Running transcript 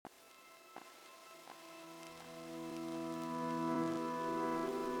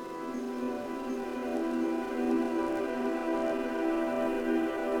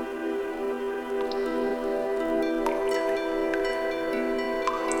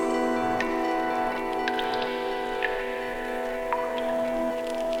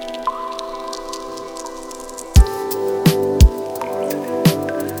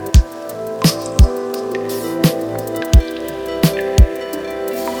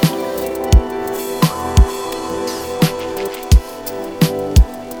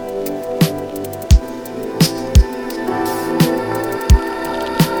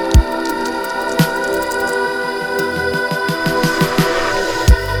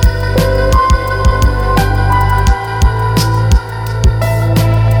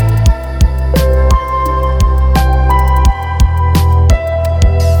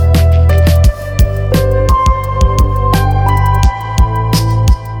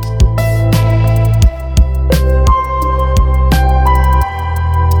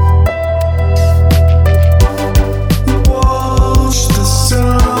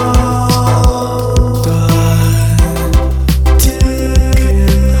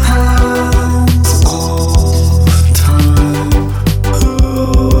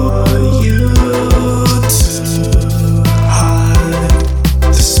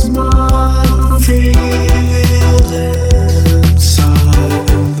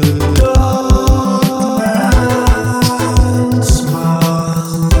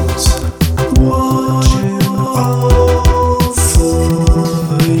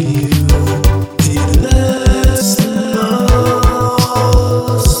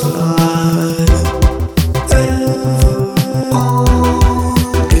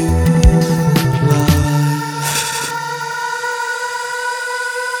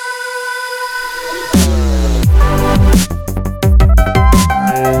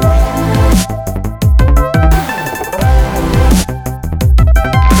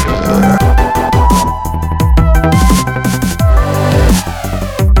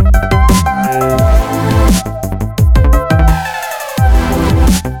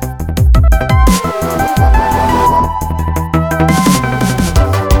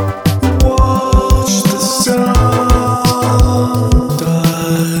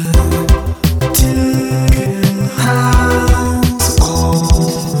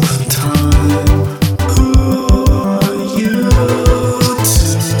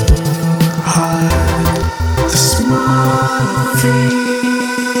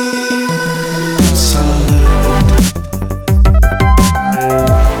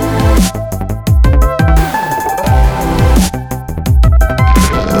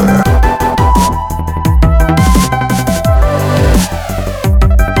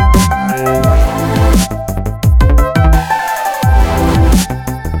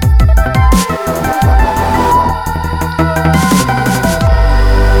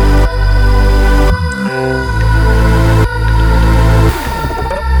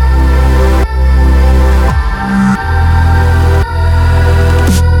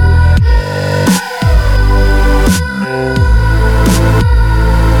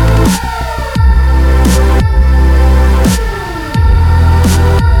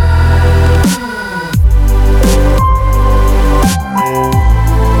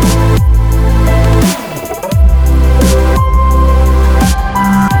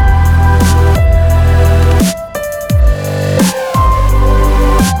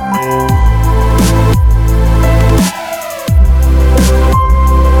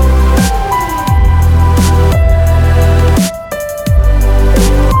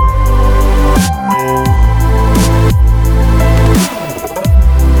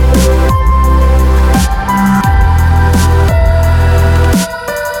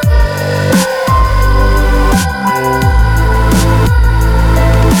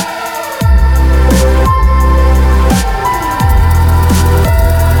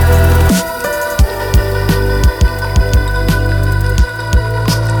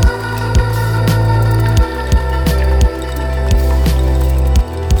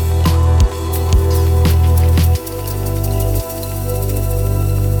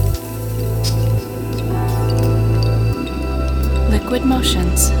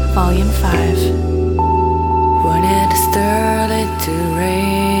Liquidmotions, Volume 5. When it started to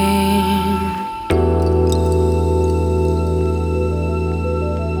rain,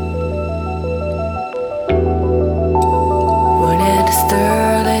 when it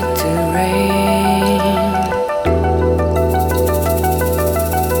started to rain,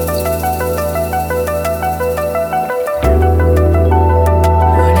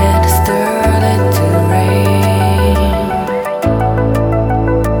 when it started to rain,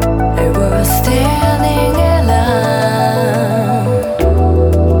 I was standing alone.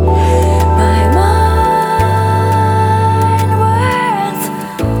 My mind was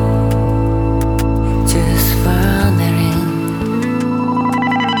just wandering.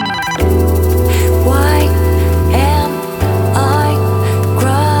 Why am I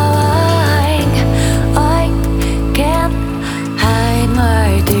crying? I can't hide my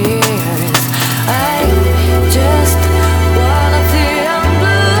tears. I just wanna see a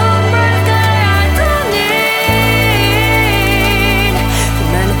blue sky. I don't need too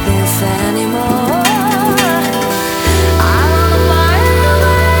many things anymore. I wanna find a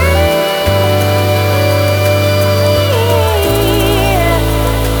way.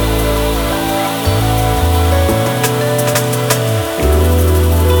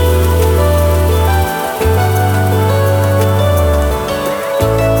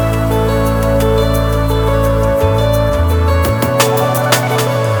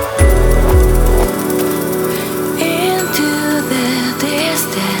 Into the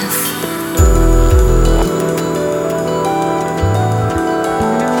distance,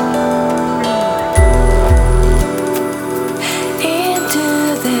 into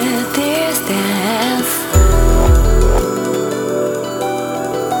the distance.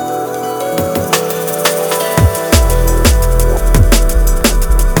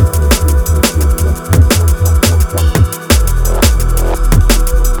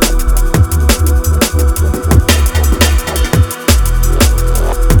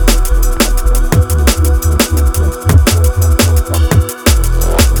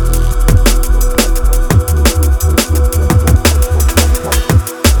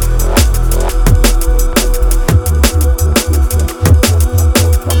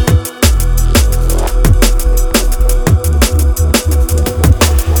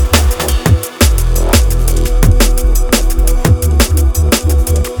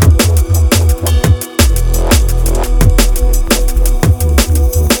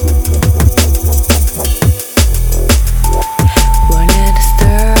 When it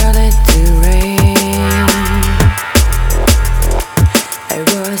started to rain, I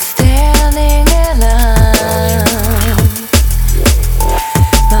was standing alone.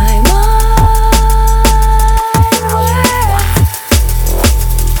 My mind was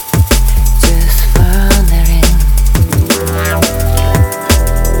just wondering.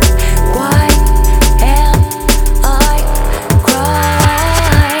 Why am I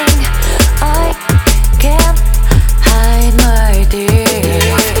crying? I can't hide my tears.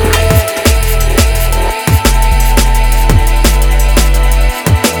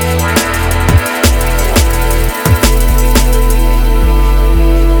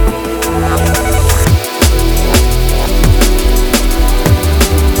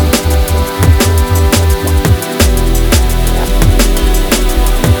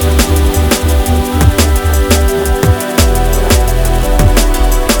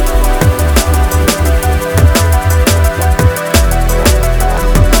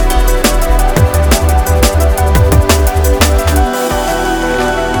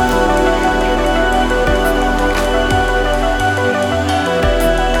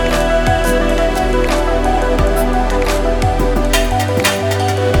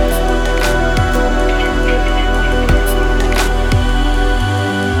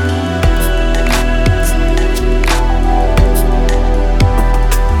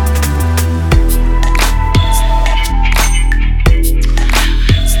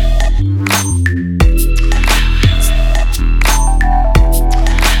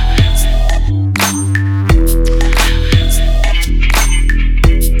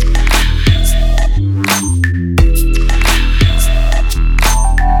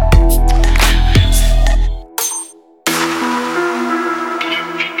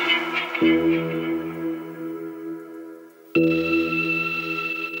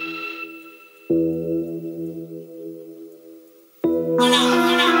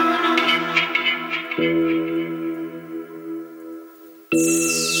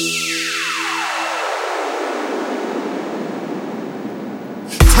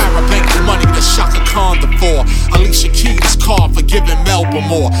 Money, the Shaka Khan, the for. Alicia Keys' car for giving Melba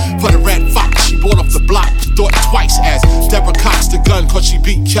more. For the red fox she bought off the block, thought twice as Deborah cocks the gun cause she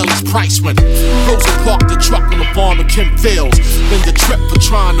beat Kelly's price when Rosa parked the truck on the farm of Kim Fields. Then the trip for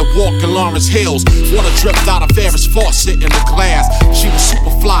trying to walk in Lawrence Hills. Water dripped out of Ferris faucet in the glass. She was super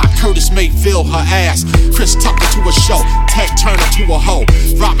fly, Curtis Mayfield her ass. Chris Tucker to a show, Ted Turner to a hoe.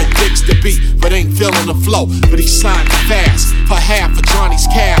 Robin digs the beat, but ain't feeling the flow. But he signed fast for half of Johnny's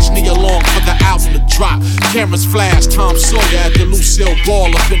cash. Nia Long for the album to drop. Cameras flash, Tom Sawyer at the Lucille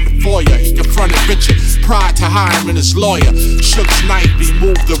Ball up in the foyer. He confronted Richard, prior to hiring his lawyer. Shook's knife, he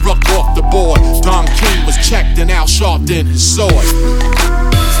moved the rook off the board. Don King was checked and Al Sharpton his sword.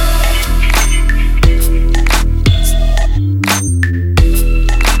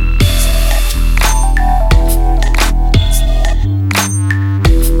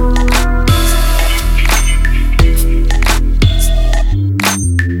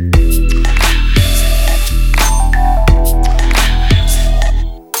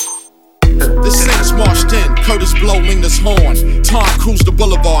 Curtis blow Lena's horn. Tom cruised the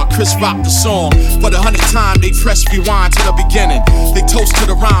boulevard, Chris rocked the song. For the 100th time they pressed rewind to the beginning. They toast to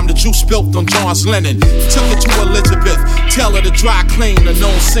the rhyme the juice spilt on John's linen. Took it to Elizabeth, tell her to dry clean the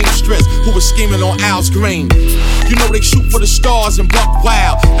known seamstress who was scheming on Al's green. You know they shoot for the stars and buck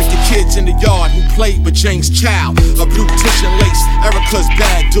wild, like the kids in the yard who played with James Child. A beautician lace, Erica's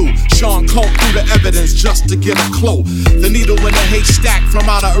bad dude. Sean combed through the evidence just to get a clue. The needle in the haystack from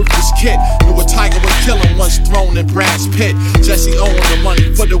out of Earth's kit. Knew a tiger would kill him once thrown in Brad's pit. Jesse owned the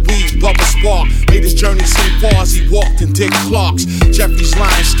money for the weed, Bubba Spark made his journey seem far as he walked in Dick Clark's. Jeffrey's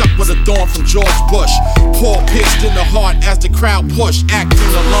line stuck with a thorn from George Bush. Paul pierced in the heart as the crowd pushed, acting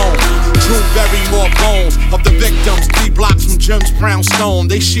alone. Drew buried more bones of the victims 3 blocks from Jim's brownstone.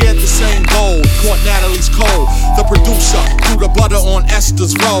 They shared the same goal, caught Natalie's cold. The producer threw the butter on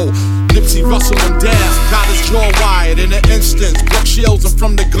Esther's roll. Nipsey Russell him down, got his jaw wired in an instant. Brooke shields him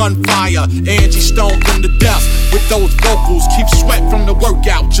from the gunfire. Angie Stone from the death with those vocals. Keep sweat from the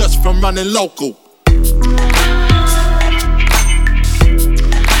workout just from running local.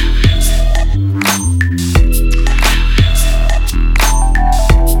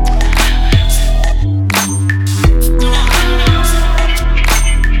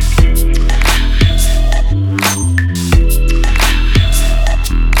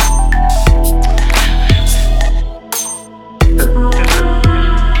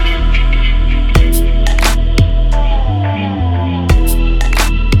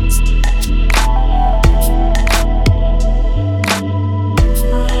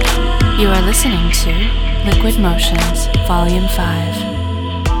 You are listening to Liquidmotions, Volume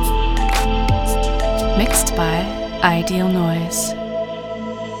 5. Mixed by Ideal Noise.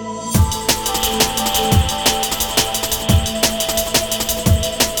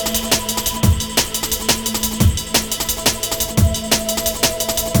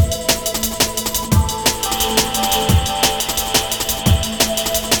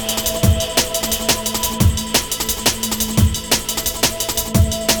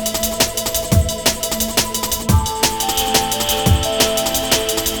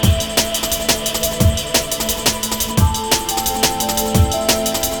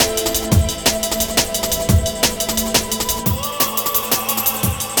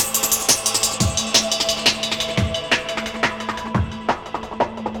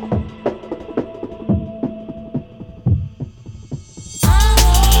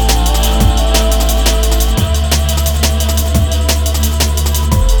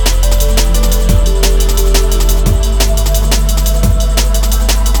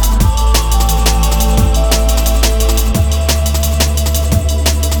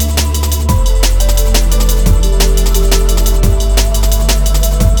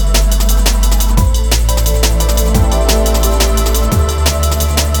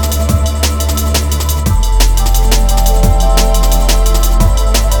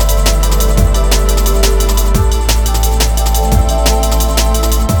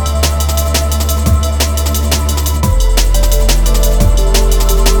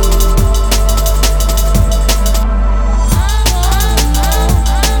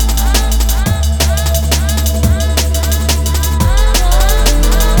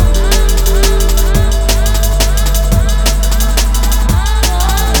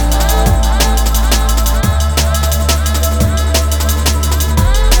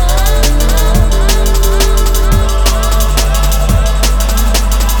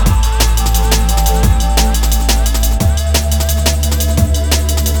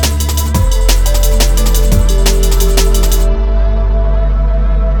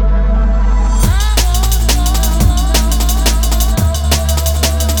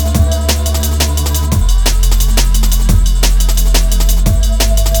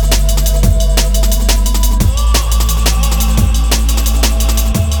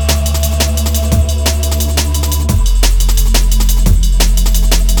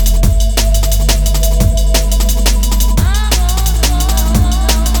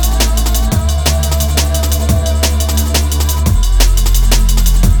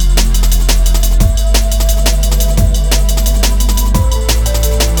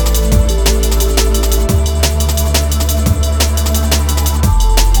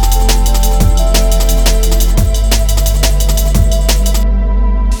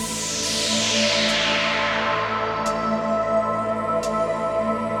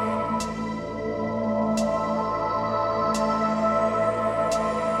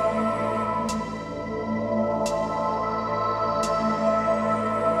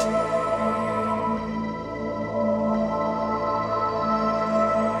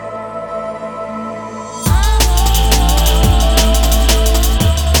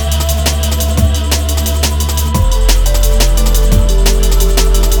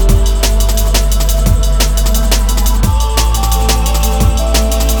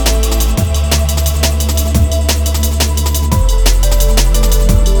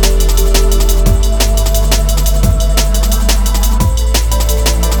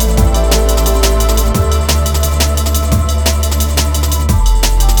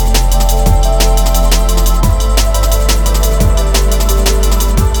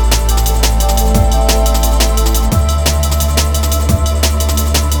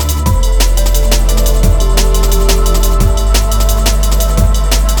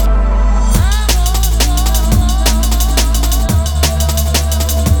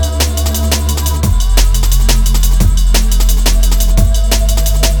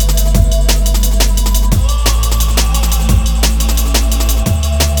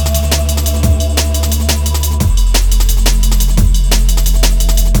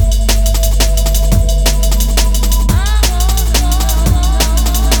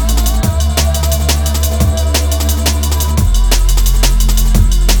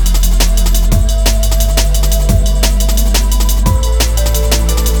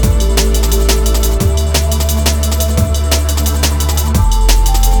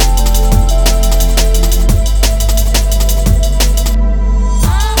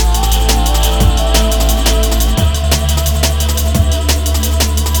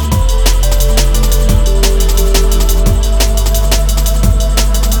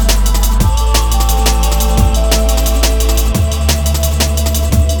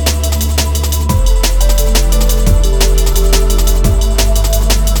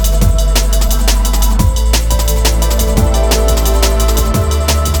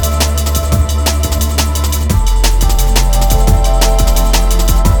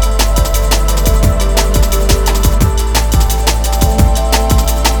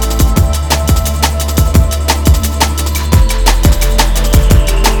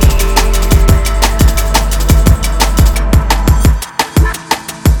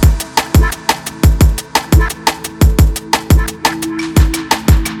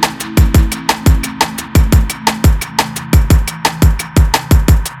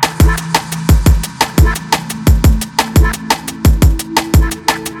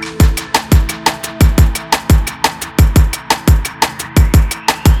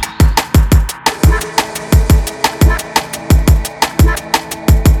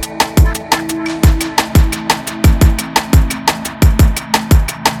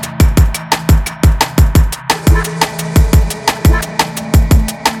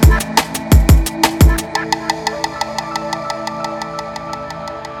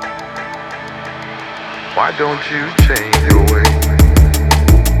 Why don't you change your way?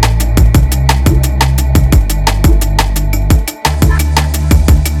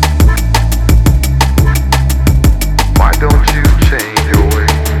 Why don't you change your way?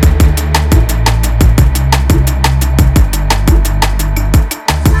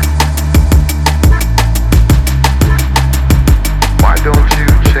 Why don't you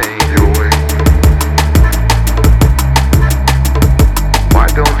change your way? Why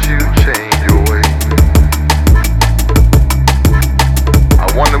don't you change your way? I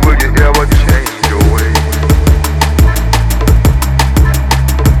wonder will you ever change your way?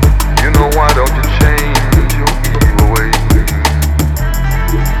 You know why don't you change your evil way?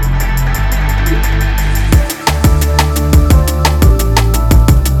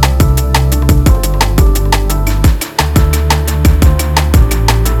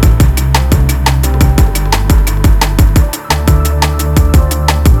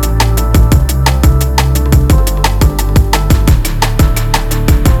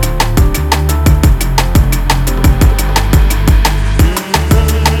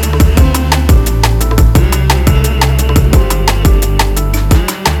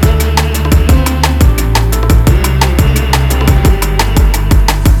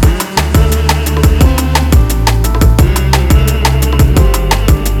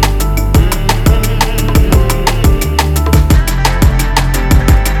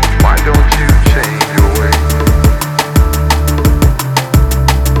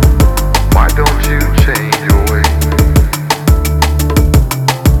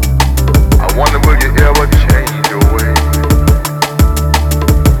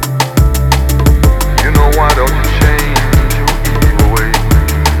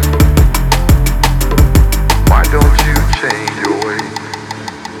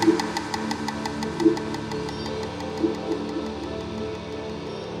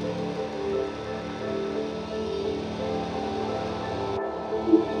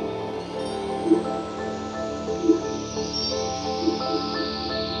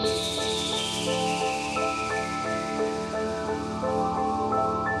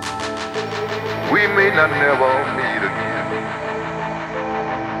 We may not never meet again,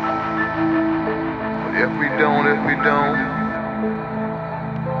 but if we don't,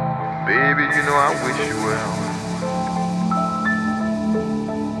 baby, you know I wish you well.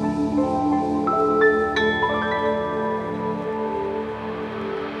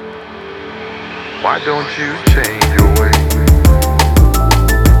 Why don't you change your way?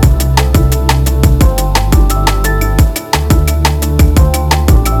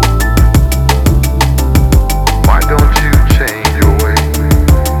 Why don't you change your way?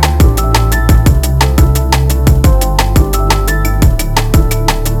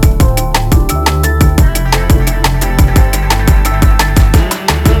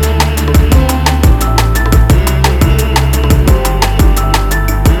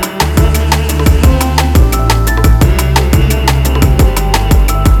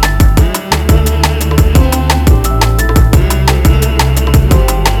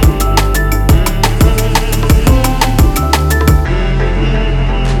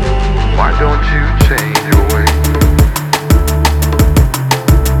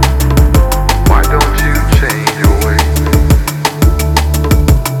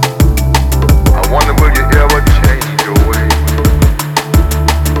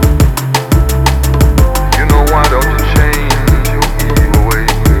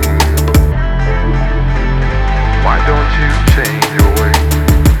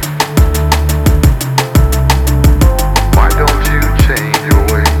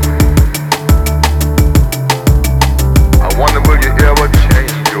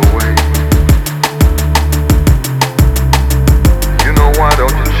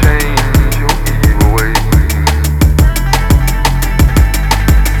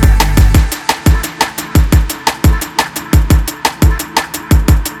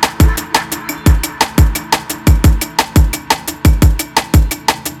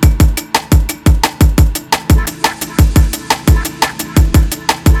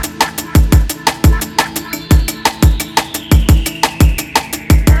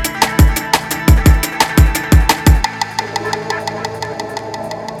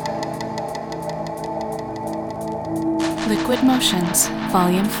 Liquidmotions,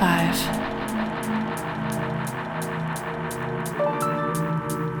 Volume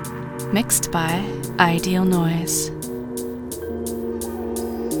 5. Mixed by Ideal Noise.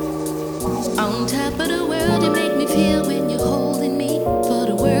 On top of the world, you make me feel when you're holding me for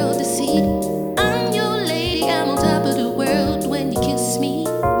the world to see. I'm your lady, I'm on top of the world when you kiss me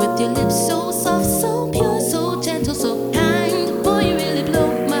with your lips so soft, so pure, so gentle, so kind. Boy, you really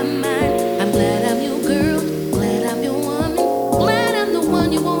blow my mind. I'm glad I'm your girl.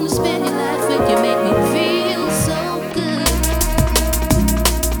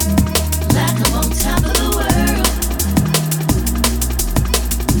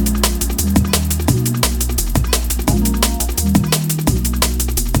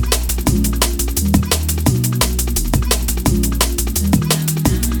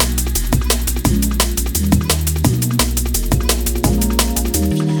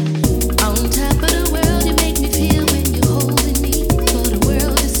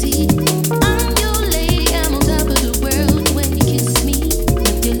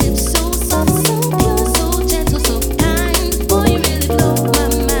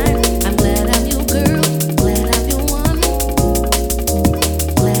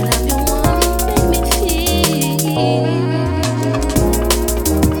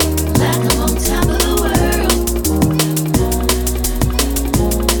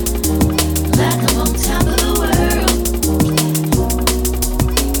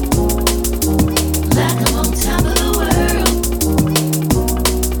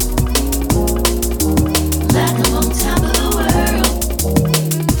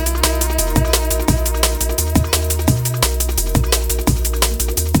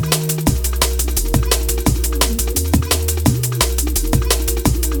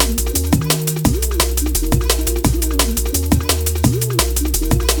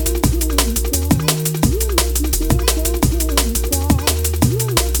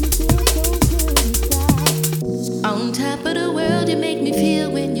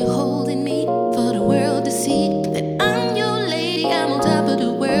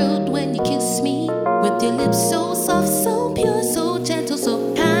 lips so soft, so pure, so gentle,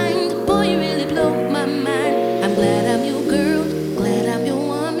 so kind. Boy, you really blow my mind. I'm glad I'm your girl, glad I'm your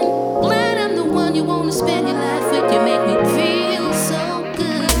woman, glad I'm the one you wanna spend your life with. You make me feel so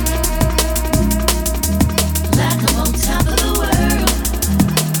good, like I'm on top of the world.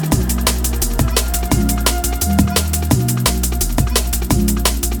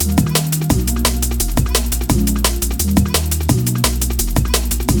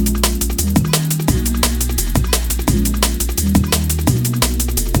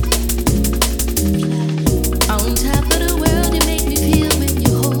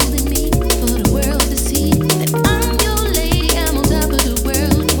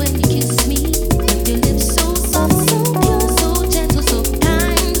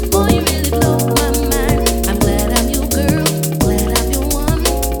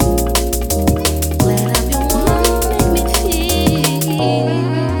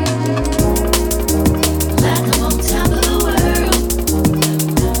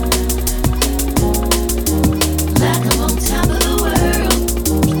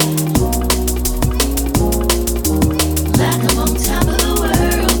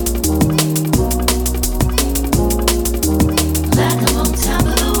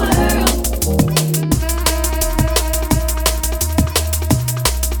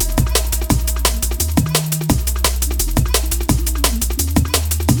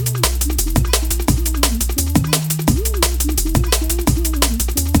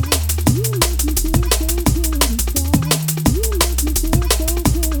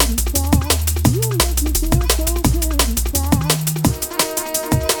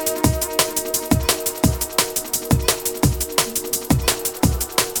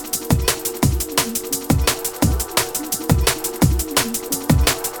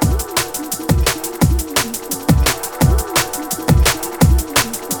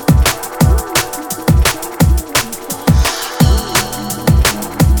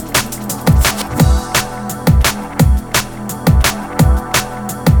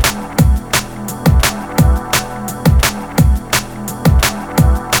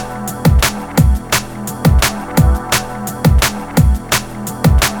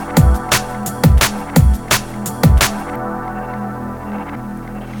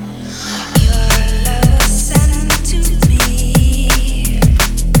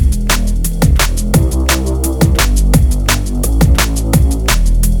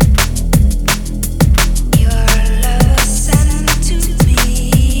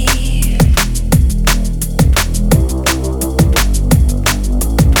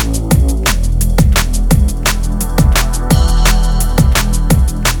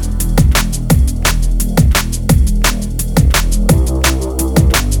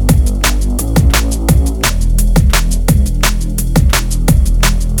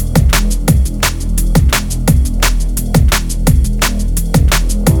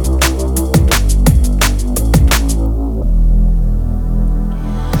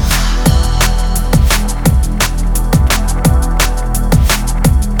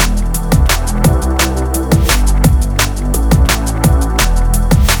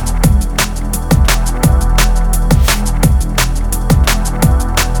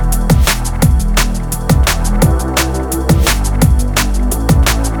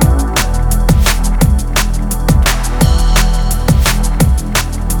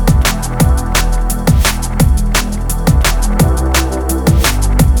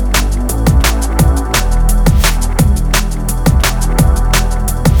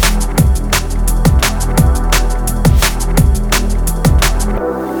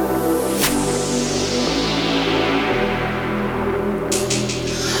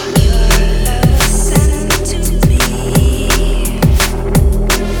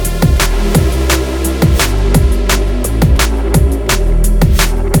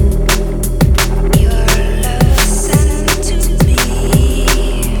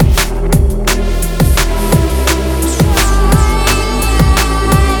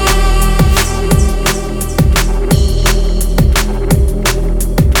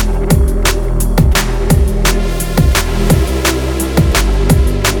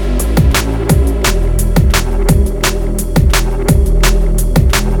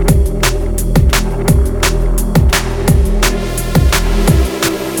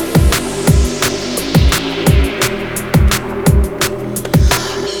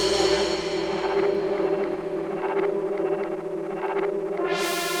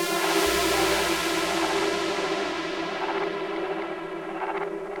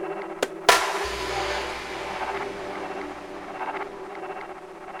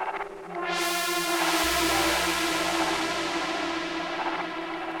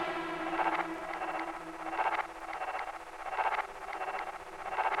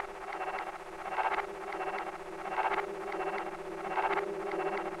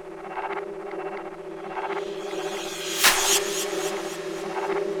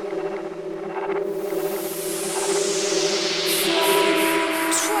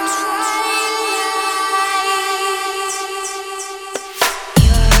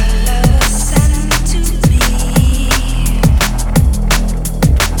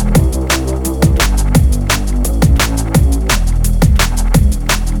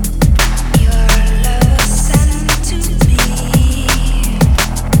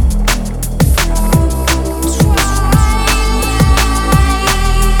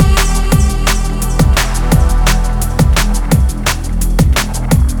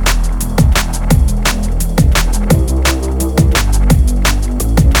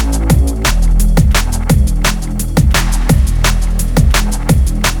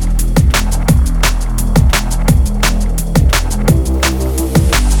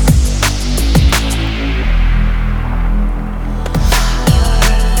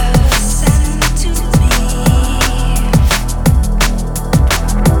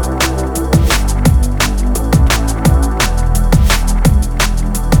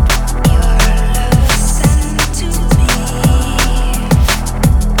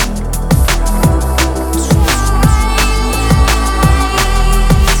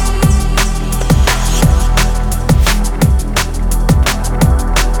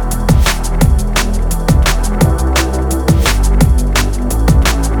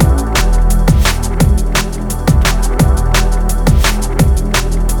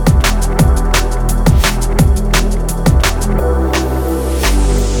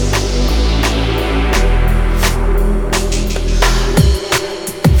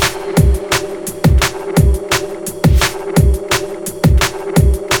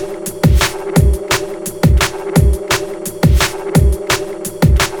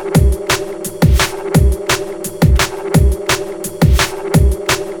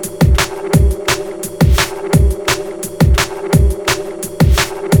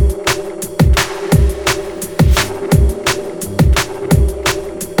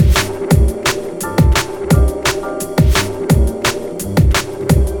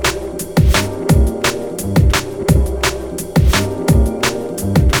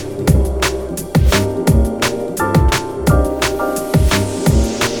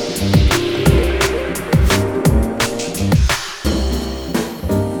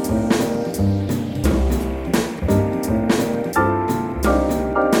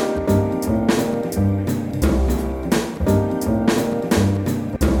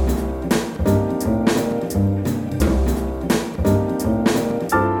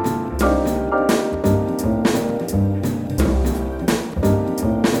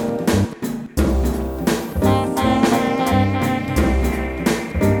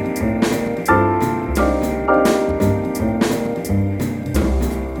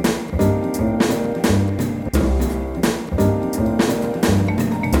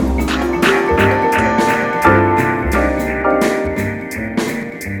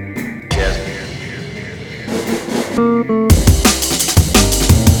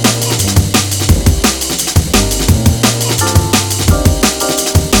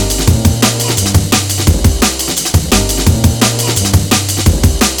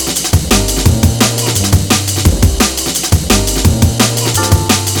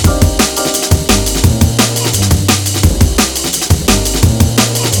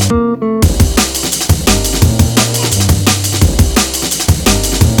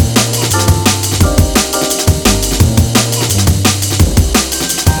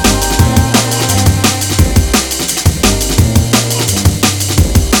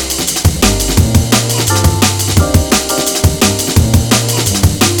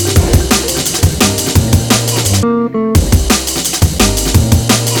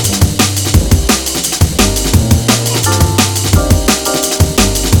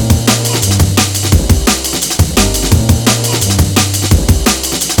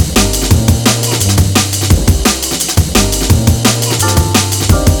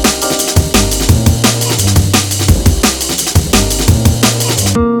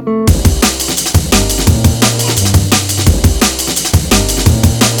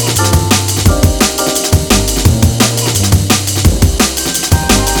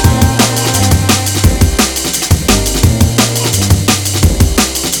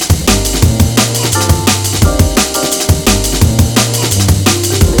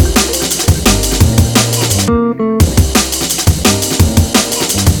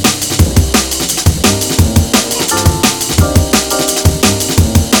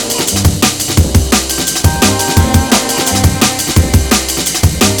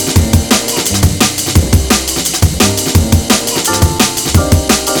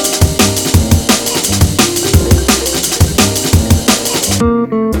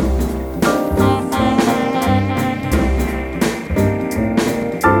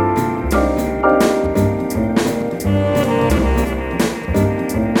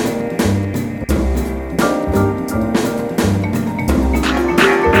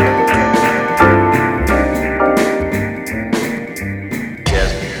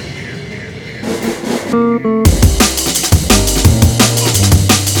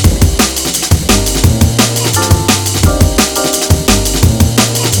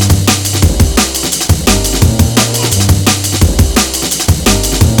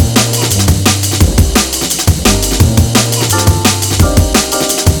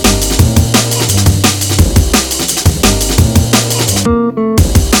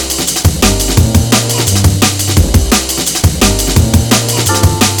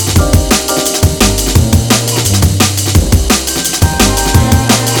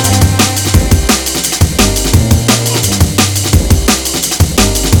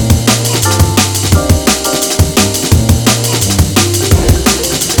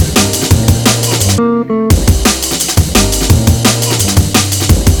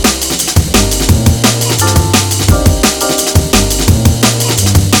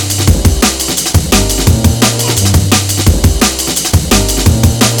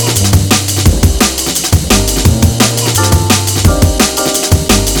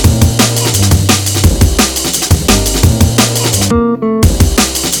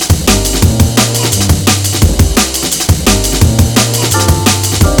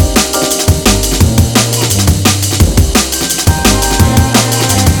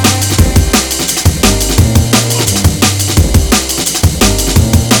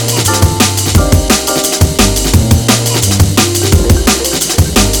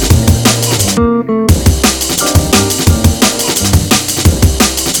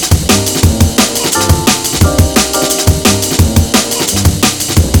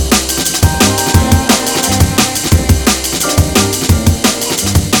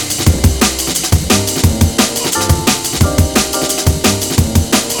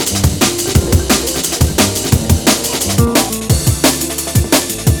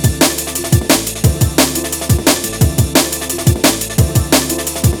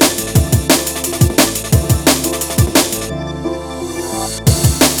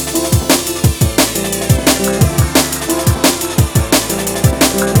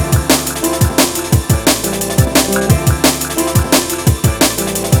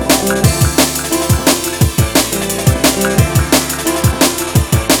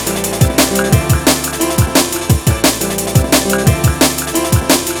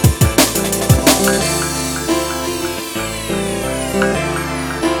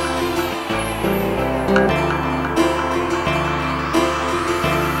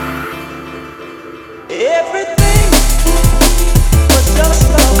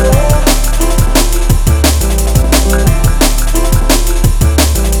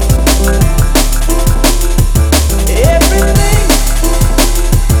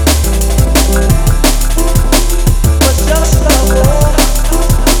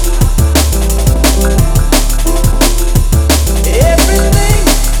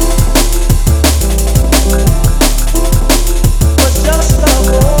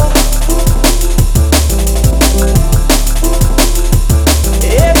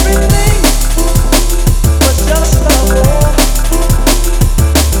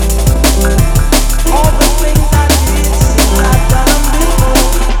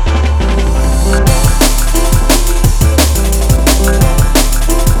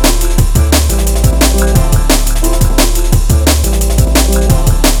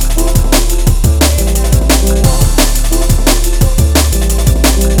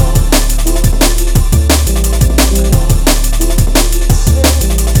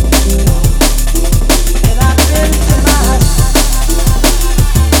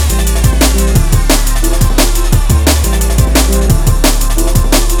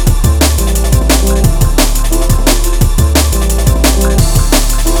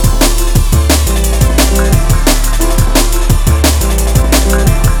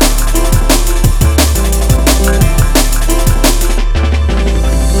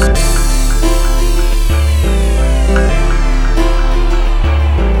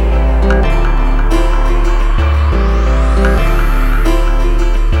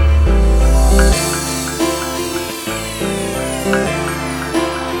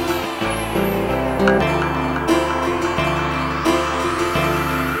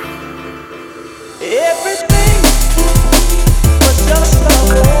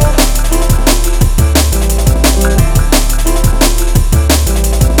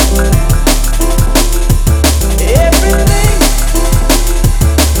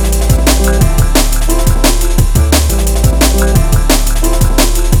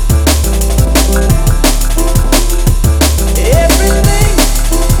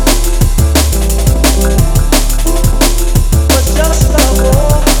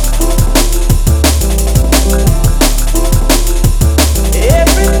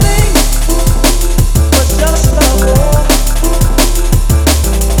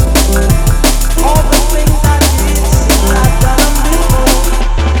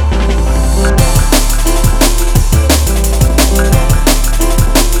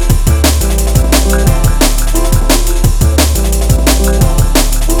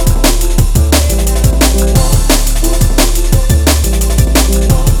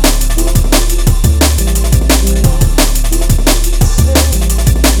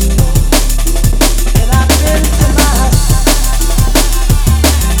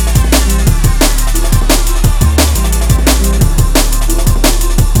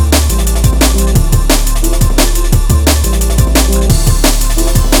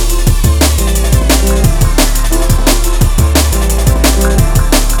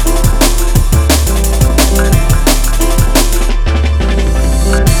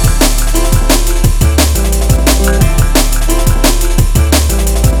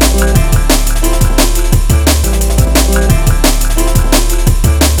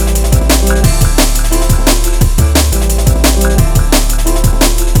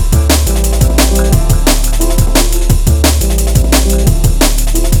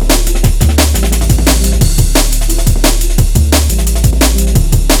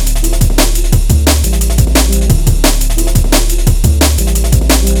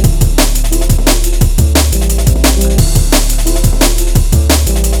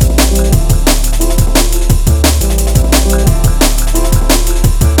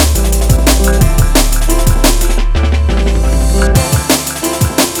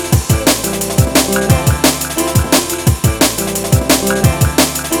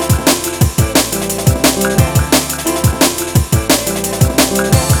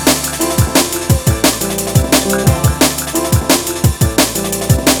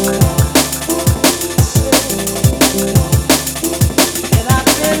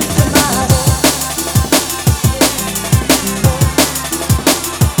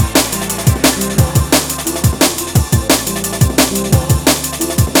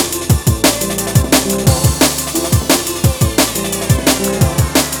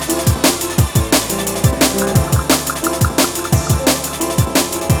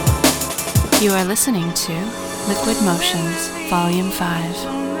 are listening to Liquidmotions, Volume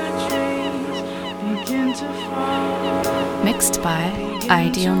 5. Mixed by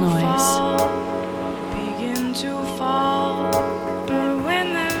Ideal Noise. Begin to fall, but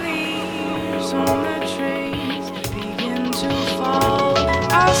when the leaves on the trees begin to fall,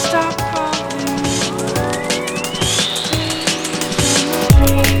 I'll stop calling.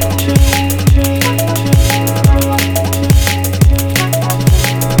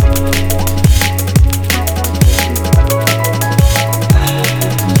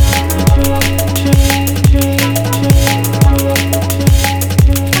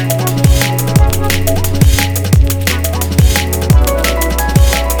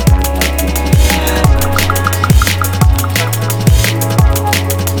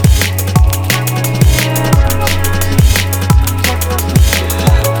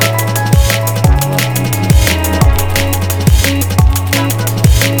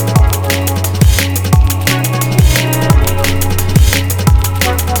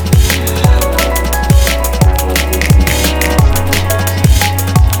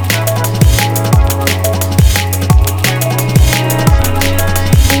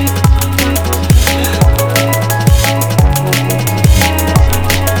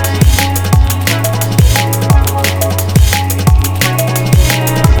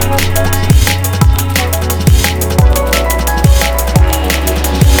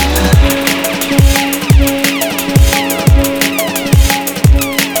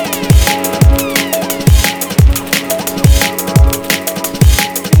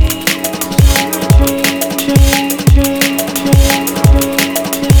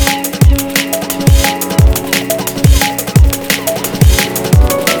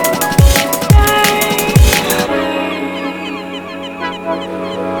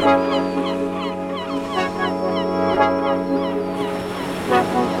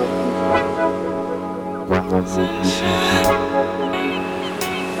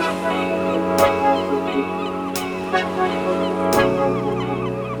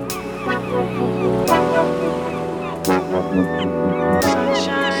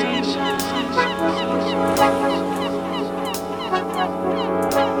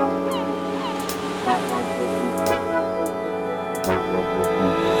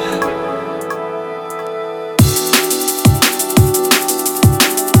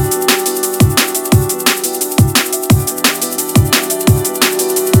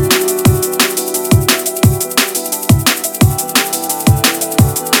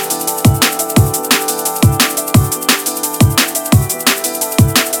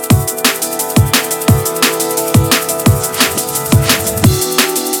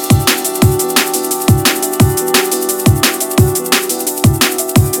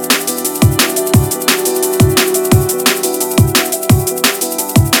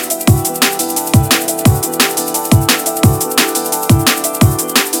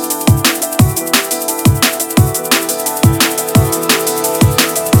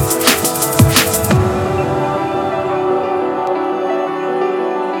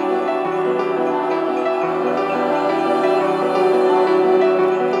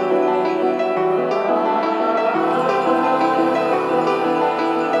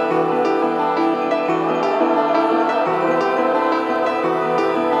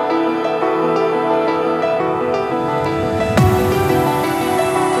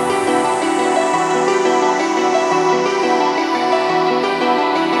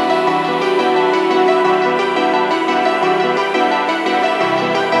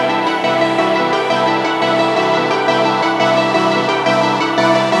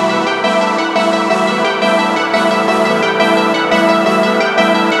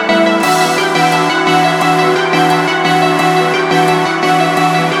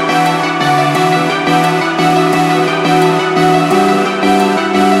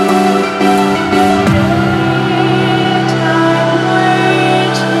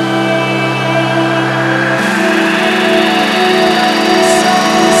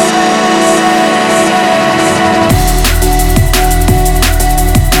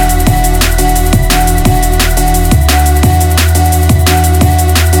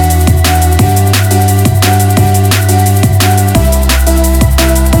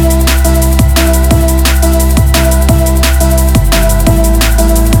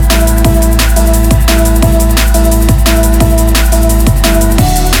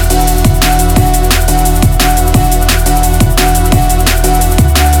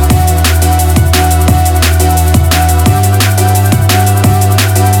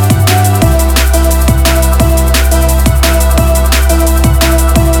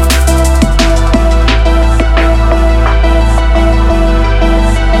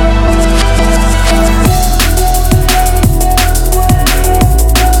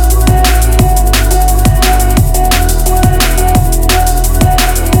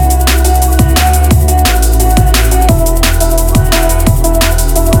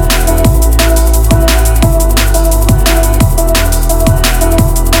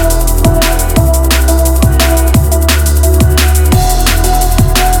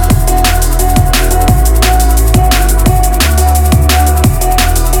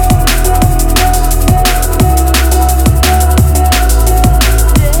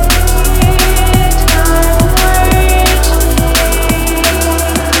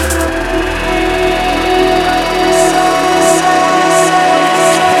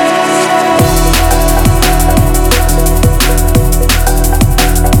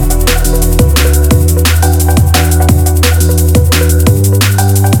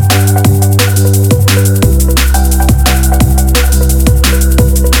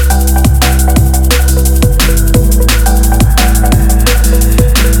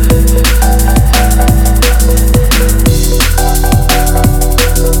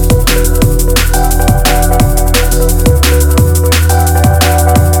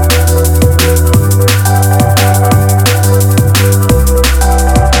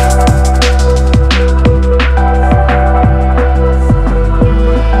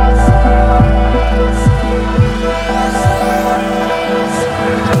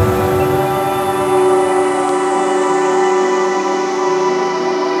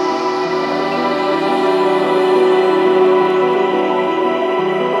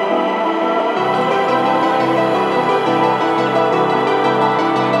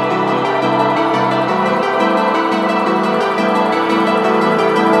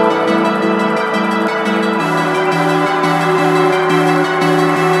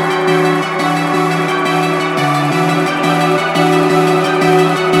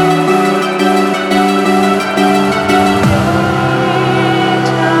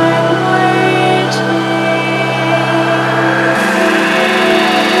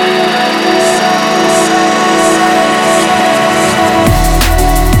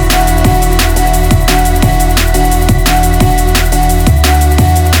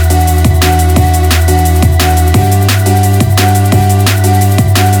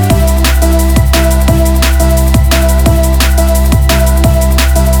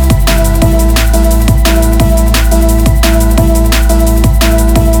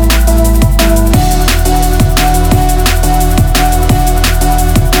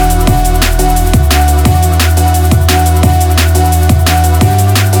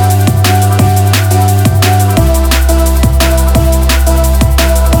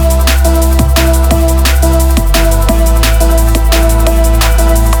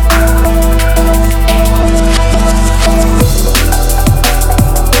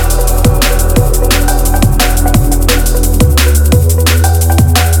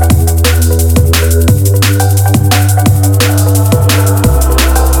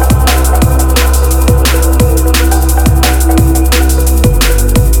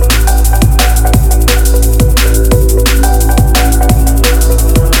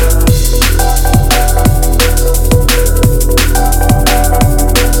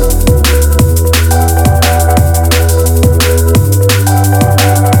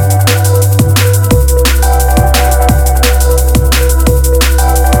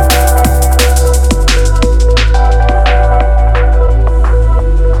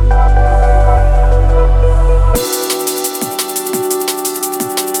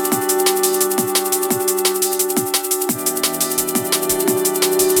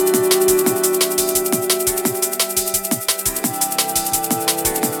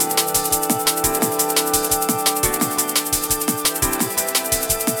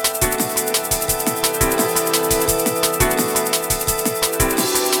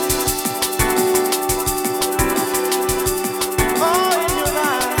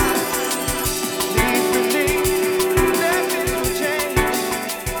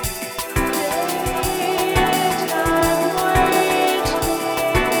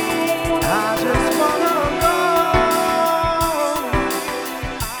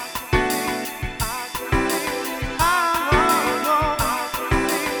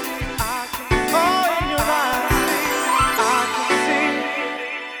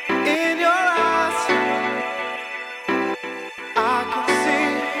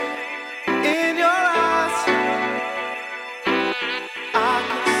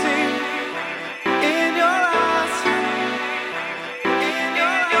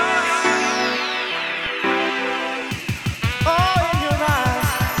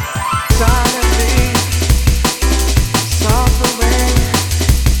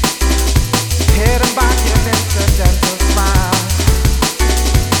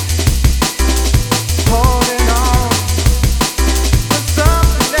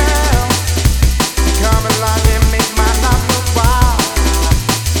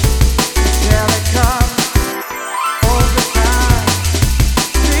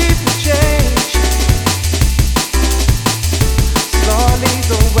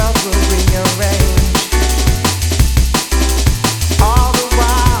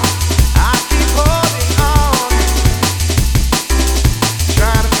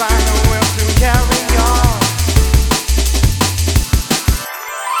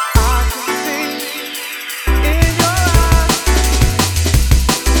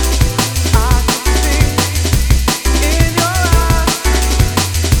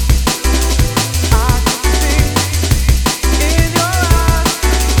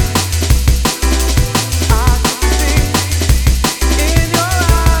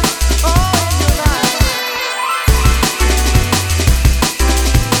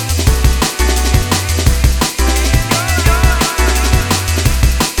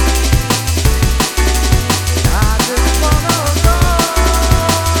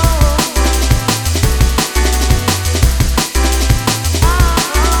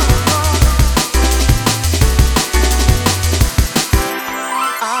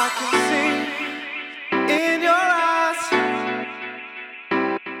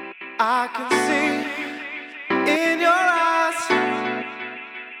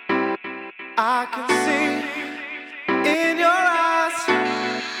 I can see in your eyes.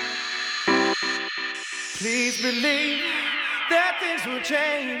 Please believe that things will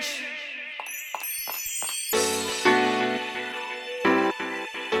change.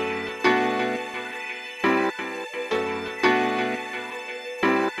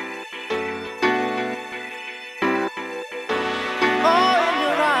 Oh, in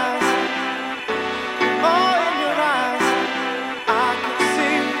your eyes. Oh, in your eyes. I can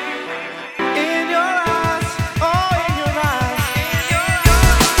see in your eyes. Oh, in your eyes.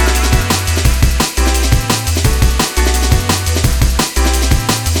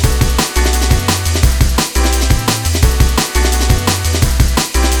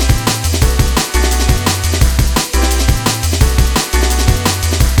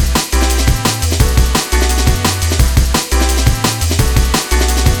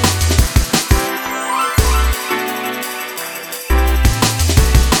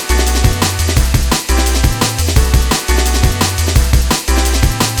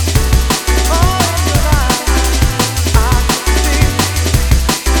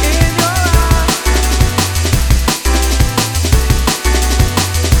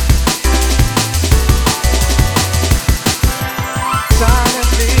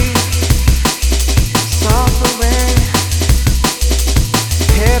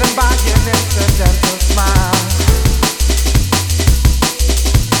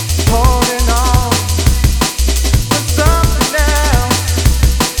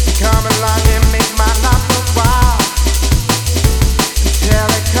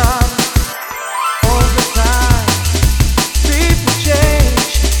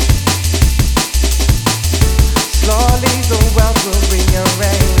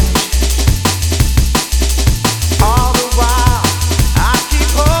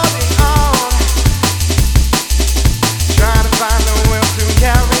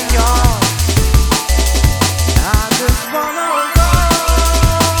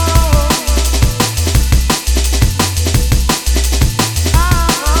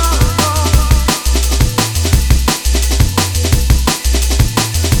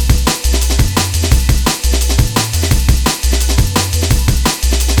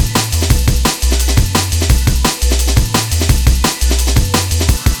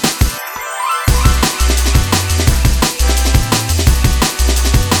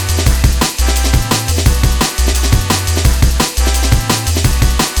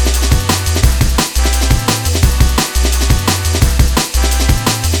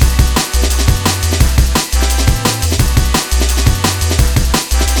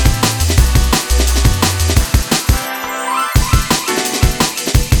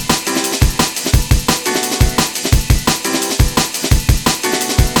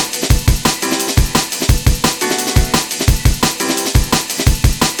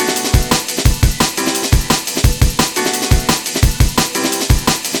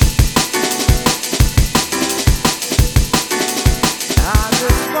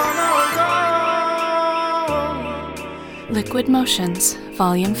 Liquidmotions,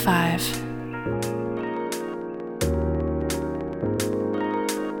 Volume 5.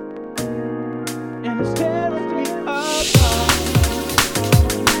 Instead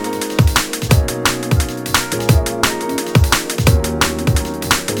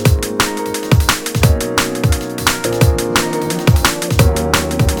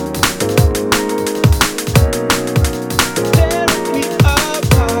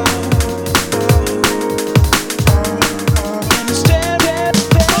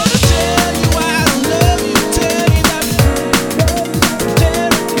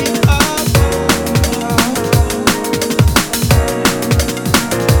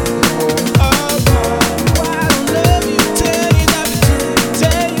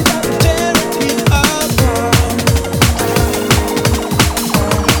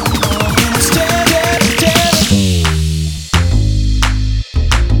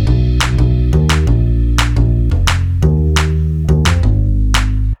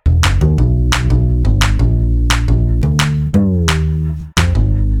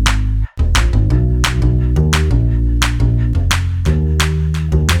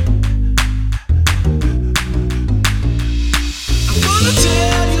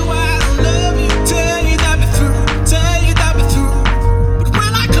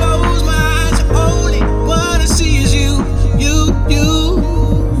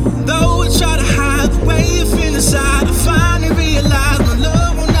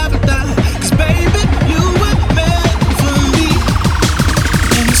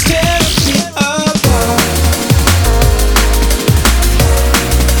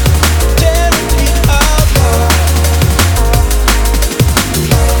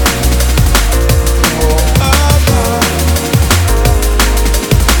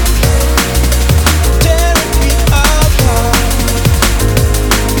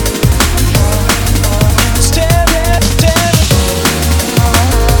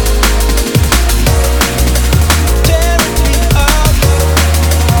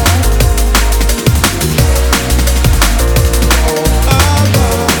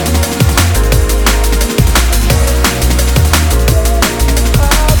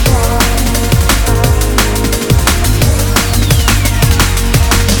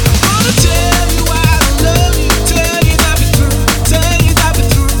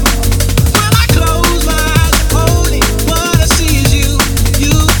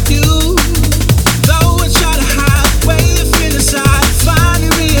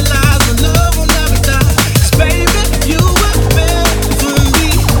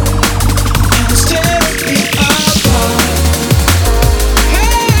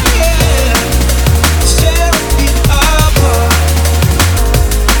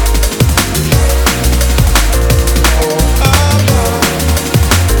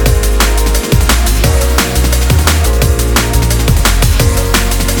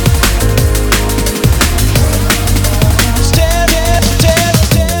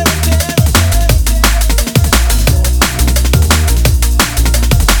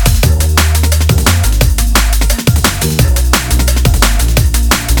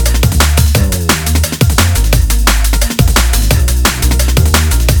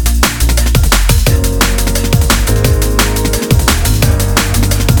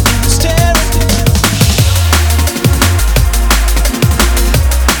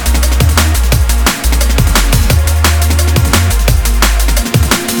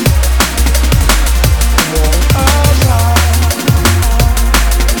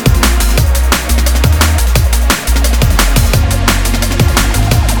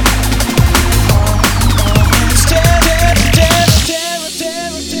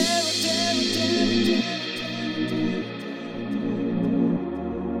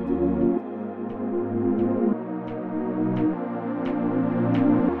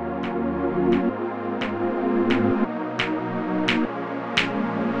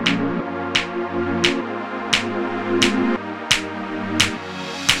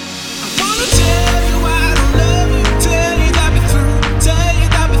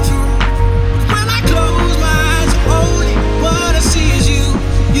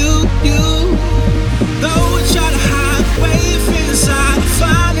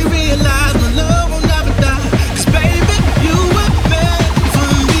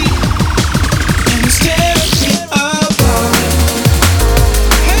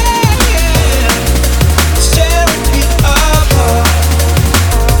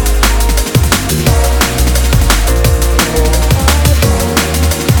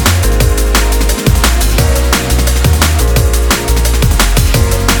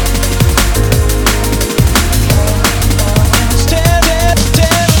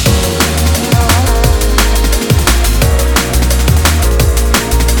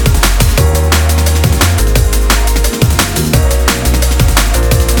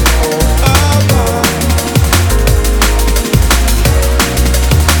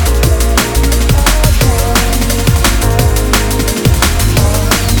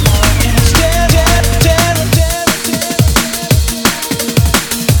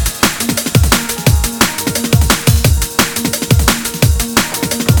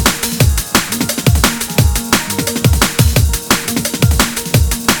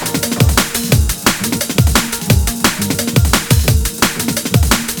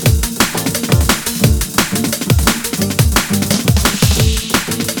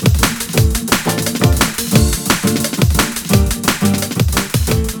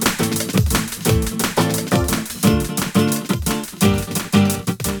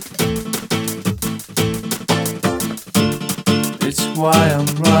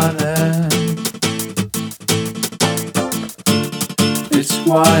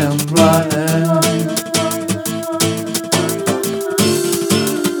why I'm running.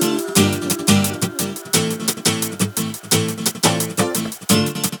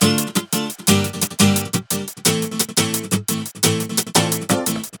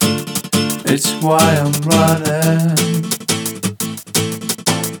 It's why I'm running.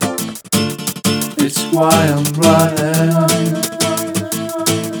 It's why I'm running.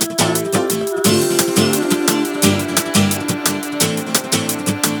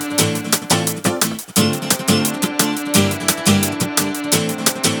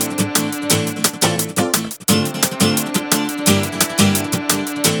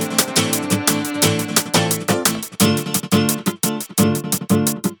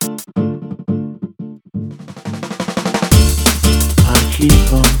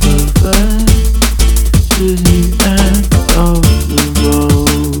 Keep on moving to the end of the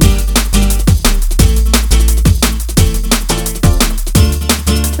road.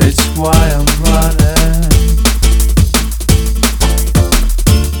 It's why I'm running.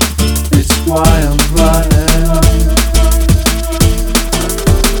 It's why I'm running.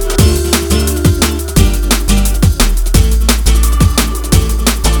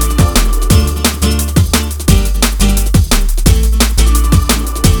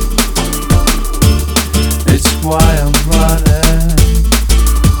 It's why I'm running.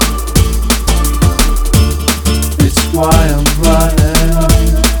 It's why I'm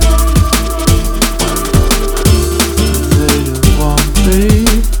running.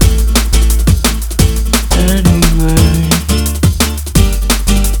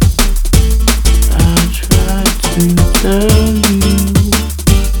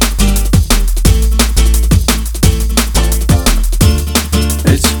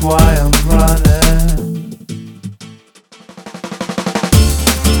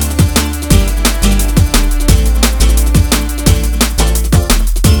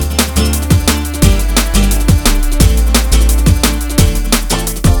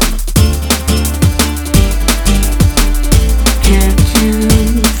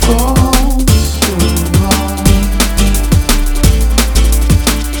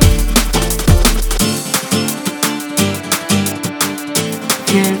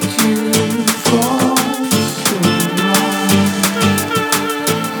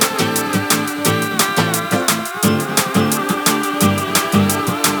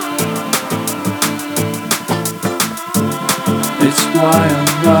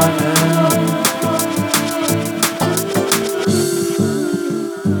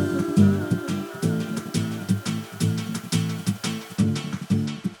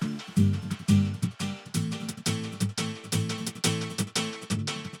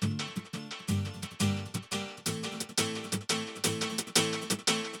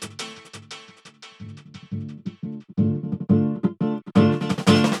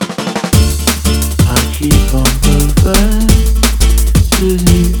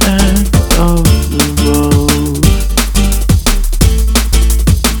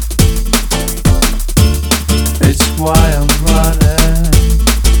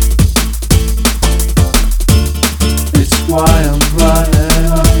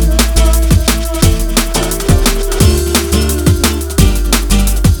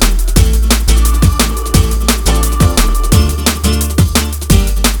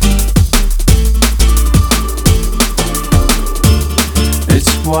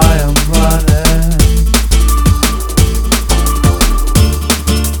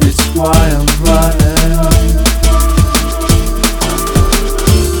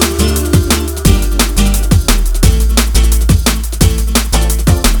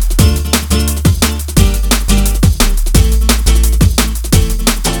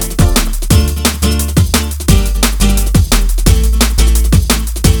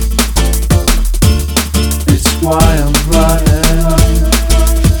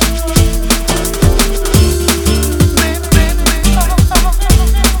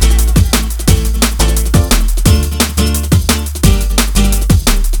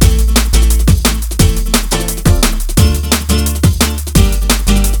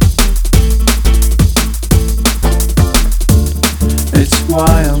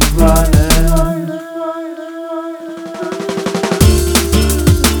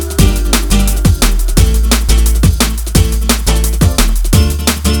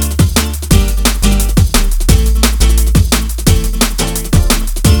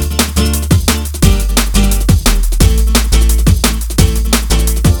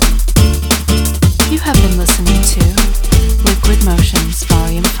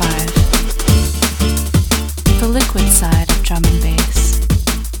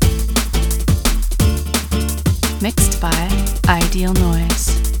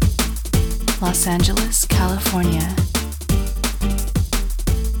 Los Angeles, California.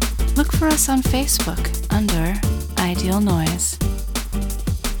 Look for us on Facebook under Ideal Noise.